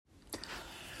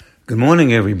Good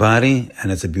morning, everybody,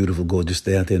 and it's a beautiful, gorgeous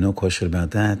day out there, no question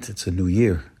about that. It's a new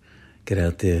year. Get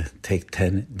out there, take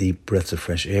 10 deep breaths of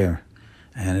fresh air,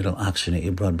 and it'll oxygenate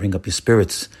your blood, bring up your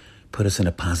spirits, put us in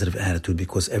a positive attitude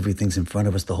because everything's in front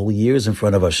of us, the whole year is in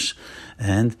front of us,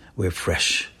 and we're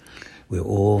fresh. We're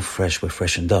all fresh, we're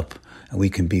freshened up, and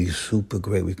we can be super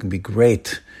great, we can be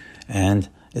great, and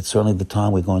it's certainly the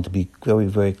time we're going to be very,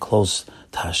 very close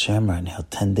to Hashem right now.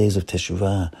 10 days of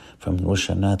Teshuvah from Rosh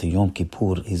Hashanah to Yom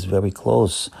Kippur. He's very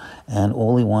close. And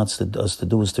all he wants us to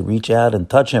do is to reach out and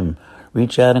touch him.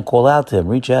 Reach out and call out to him.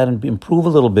 Reach out and improve a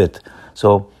little bit.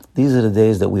 So these are the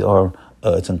days that we are,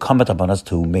 it's incumbent upon us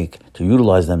to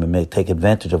utilize them and take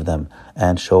advantage of them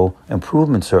and show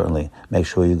improvement, certainly. Make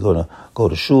sure you go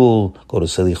to shul, go to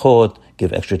selichot,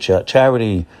 give extra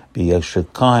charity, be extra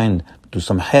kind, do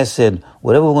some chesed,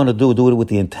 whatever we're going to do it with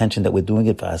the intention that we're doing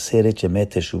it for Aseret Yemei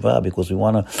Teshuvah, because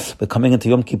we're coming into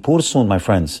Yom Kippur soon, my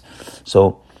friends.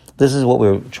 So this is what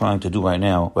we're trying to do right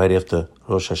now, right after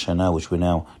Rosh Hashanah, which we're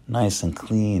now nice and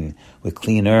clean. We're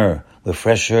cleaner, we're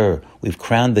fresher, we've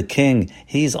crowned the king.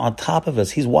 He's on top of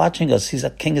us, he's watching us, he's a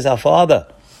king, is our father.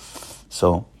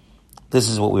 So this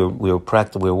is what we're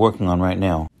working on right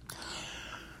now.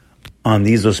 On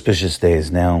these auspicious days,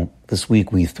 now, this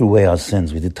week we threw away our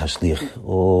sins. We did tashlich.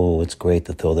 Oh, it's great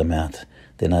to throw them out.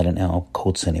 They're not in our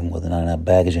coats anymore. They're not in our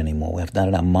baggage anymore. They're not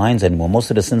in our minds anymore.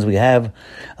 Most of the sins we have,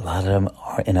 a lot of them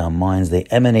are in our minds. They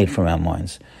emanate from our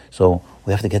minds. So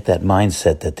we have to get that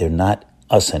mindset that they're not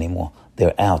us anymore.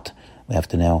 They're out. We have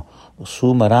to now,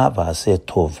 Su mara v'aseh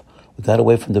tov. We got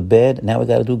away from the bad. Now we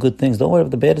got to do good things. Don't worry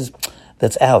if the bad is,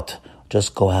 that's out.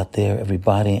 Just go out there,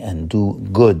 everybody, and do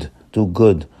good. Do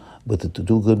good. To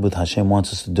do good what Hashem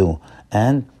wants us to do.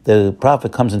 And the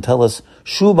prophet comes and tells us,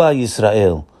 Shuba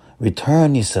Yisrael,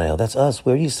 return Yisrael. That's us,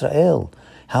 we're Yisrael.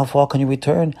 How far can you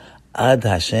return? Ad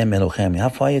Hashem Elohim. How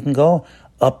far you can go?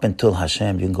 Up until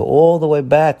Hashem. You can go all the way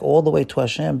back, all the way to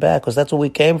Hashem back, because that's where we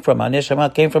came from. Our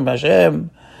neshama came from Hashem.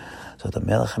 So the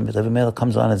Melech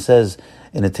comes on and says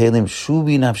in the Tehillim,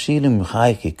 Shubi nafshi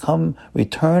limchayki, come,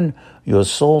 return your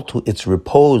soul to its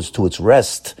repose, to its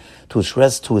rest, to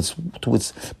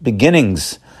its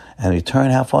beginnings, and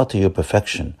return how far? To your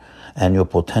perfection and your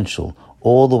potential,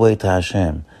 all the way to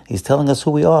Hashem. He's telling us who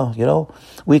we are,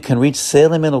 We can reach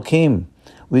Selim Elokim.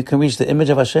 We can reach the image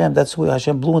of Hashem. That's who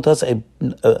Hashem blew into us, a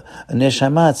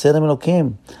neshama, Selim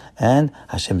Elokim. And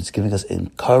Hashem is giving us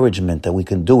encouragement that we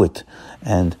can do it.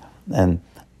 And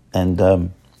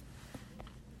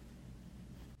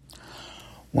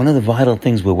one of the vital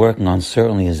things we're working on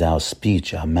certainly is our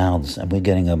speech, our mouths, and we're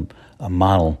getting a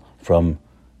model from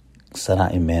Sarah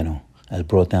Imenu, as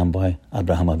brought down by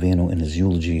Abraham Avinu in his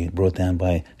eulogy, brought down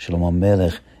by Shlomo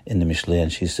Melech in the Mishlei,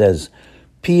 and she says,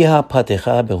 Piha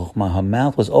patecha b'chukhmah, her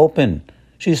mouth was open.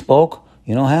 She spoke,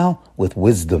 you know how? With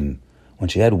wisdom. When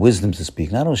she had wisdom to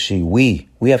speak, not only she, we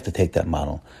have to take that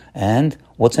model. And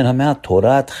what's in her mouth?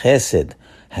 Torah chesed.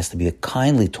 Has to be a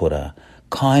kindly Torah.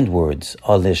 Kind words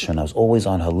are lishon. I was always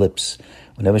on her lips.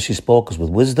 Whenever she spoke, it was with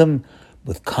wisdom,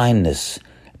 with kindness.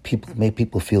 Make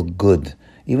people feel good.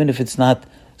 Even if it's not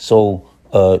so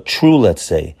true, let's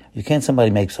say. You can't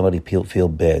make somebody feel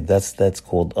bad. That's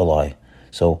called a lie.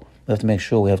 So we have to make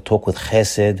sure we have talk with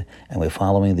chesed, and we're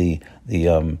following the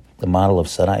model of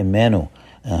Sarah Imenu.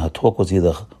 And her talk was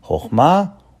either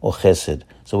chokhmah or chesed.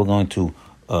 So we're going to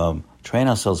train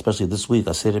ourselves, especially this week,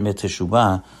 Aseret Yemei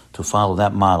Teshuvah, to follow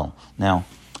that model. Now,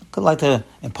 I'd like to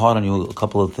impart on you a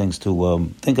couple of things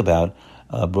to think about,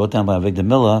 brought down by Avigdor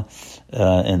Miller,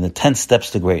 in the 10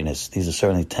 steps to greatness. These are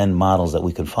certainly 10 models that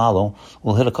we can follow.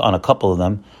 We'll hit on a couple of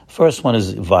them. First one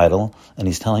is vital, and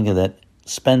he's telling you that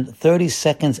spend 30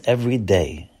 seconds every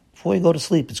day before you go to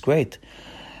sleep. It's great.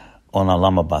 On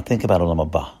Olam Haba. Think about Olam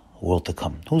Haba, world to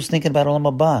come. Who's thinking about Olam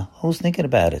Haba? Who's thinking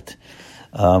about it?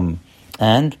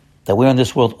 And that we're in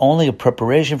this world only a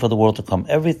preparation for the world to come.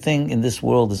 Everything in this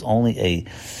world is only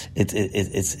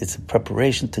it's a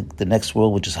preparation to the next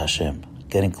world, which is Hashem,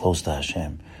 getting close to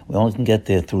Hashem. We only can get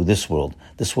there through this world.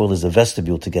 This world is a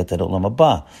vestibule to get to Olam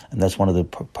Haba, and that's one of the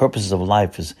purposes of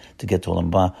life, is to get to Olam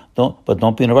Haba. But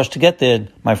don't be in a rush to get there,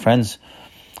 my friends.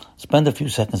 Spend a few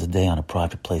seconds a day on a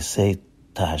private place. Say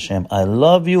to Hashem, I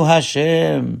love you,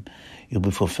 Hashem. You'll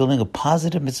be fulfilling a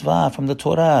positive mitzvah from the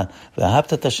Torah.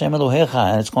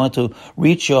 And it's going to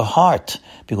reach your heart,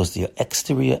 because your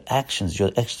exterior actions,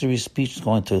 your exterior speech is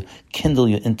going to kindle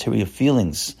your interior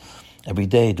feelings. Every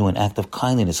day, do an act of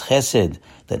kindliness, chesed,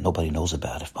 that nobody knows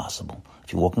about, if possible.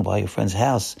 If you're walking by your friend's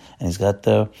house and he's got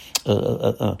a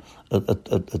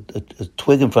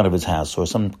twig in front of his house or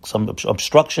some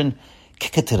obstruction,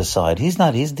 kick it to the side. He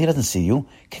doesn't see you.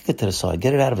 Kick it to the side.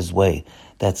 Get it out of his way.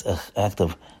 That's an act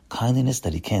of kindliness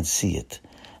that he can't see it.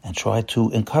 And try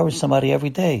to encourage somebody every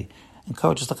day.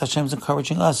 Encourage just like Hashem's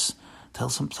encouraging us.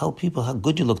 Tell people how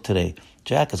good you look today.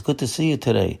 Jack, it's good to see you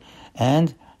today.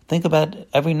 And think about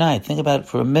every night. Think about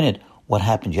for a minute what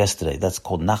happened yesterday. That's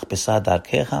called Nach Besad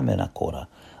Darkecha Menakora.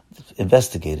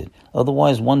 Investigate it.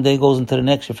 Otherwise, one day goes into the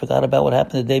next. You forgot about what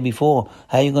happened the day before.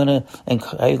 How are you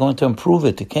going to improve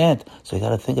it? You can't. So you got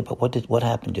to think about what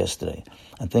happened yesterday,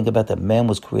 and think about that man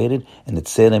was created in the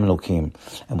Tselem Elokim,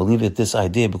 and believe it. This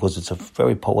idea, because it's a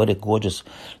very poetic, gorgeous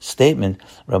statement.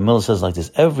 Rav Miller says like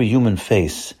this: every human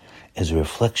face is a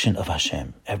reflection of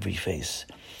Hashem. Every face.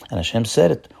 And Hashem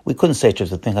said it. We couldn't say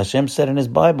just a thing. Hashem said in His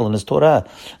Bible, in His Torah,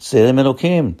 Tselem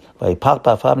Elokim,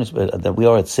 that we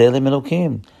are at Tselem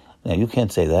Elokim. Now you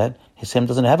can't say that. Hashem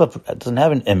doesn't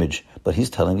have an image, but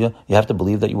He's telling you have to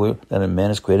believe that a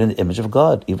man is created in the image of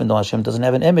God, even though Hashem doesn't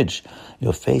have an image.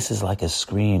 Your face is like a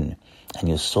screen, and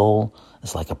your soul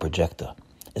is like a projector.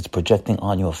 It's projecting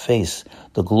on your face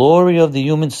the glory of the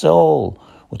human soul,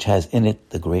 which has in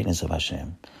it the greatness of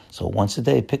Hashem. So once a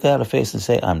day, pick out a face and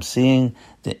say, I'm seeing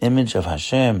the image of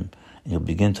Hashem, and you'll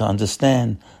begin to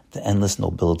understand the endless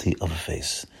nobility of a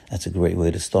face. That's a great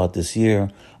way to start this year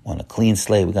on a clean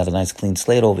slate. We got a nice clean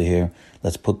slate over here.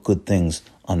 Let's put good things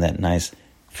on that nice,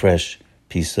 fresh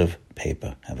piece of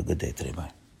paper. Have a good day today.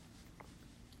 Bye.